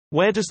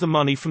Where does the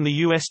money from the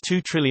U.S.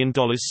 $2 trillion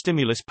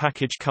stimulus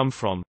package come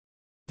from?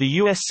 The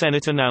U.S.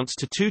 Senate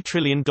announced a $2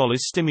 trillion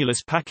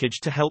stimulus package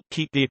to help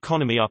keep the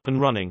economy up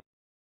and running.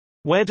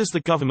 Where does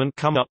the government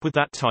come up with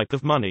that type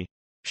of money?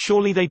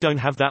 Surely they don't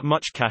have that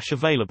much cash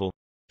available.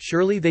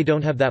 Surely they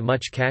don't have that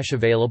much cash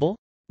available?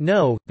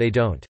 No, they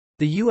don't.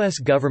 The U.S.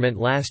 government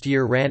last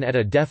year ran at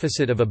a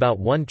deficit of about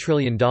 $1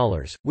 trillion,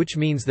 which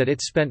means that it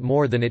spent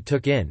more than it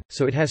took in,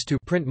 so it has to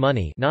print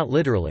money, not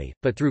literally,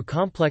 but through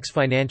complex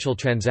financial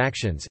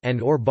transactions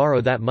and/or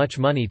borrow that much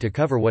money to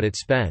cover what it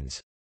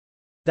spends.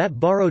 That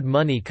borrowed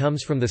money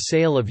comes from the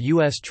sale of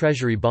U.S.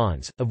 Treasury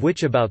bonds, of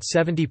which about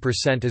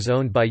 70% is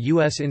owned by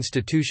U.S.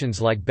 institutions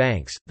like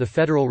banks, the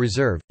Federal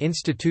Reserve,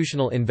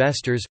 institutional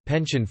investors,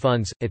 pension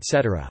funds,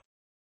 etc.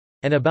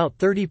 And about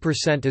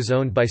 30% is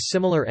owned by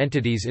similar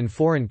entities in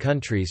foreign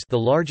countries, the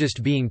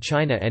largest being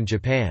China and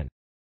Japan.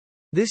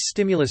 This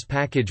stimulus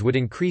package would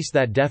increase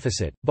that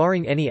deficit,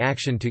 barring any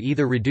action to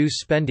either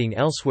reduce spending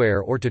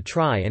elsewhere or to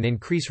try and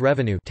increase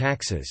revenue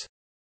taxes.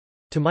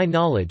 To my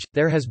knowledge,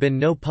 there has been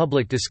no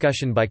public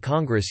discussion by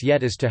Congress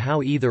yet as to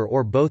how either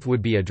or both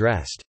would be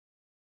addressed.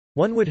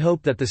 One would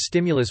hope that the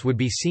stimulus would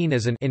be seen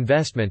as an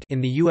investment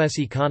in the U.S.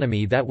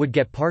 economy that would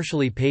get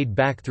partially paid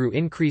back through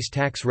increased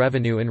tax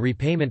revenue and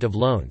repayment of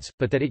loans,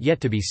 but that it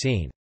yet to be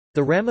seen.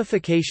 The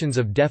ramifications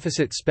of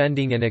deficit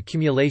spending and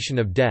accumulation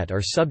of debt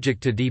are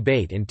subject to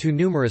debate and too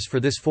numerous for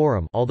this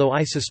forum, although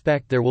I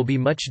suspect there will be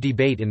much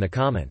debate in the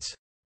comments.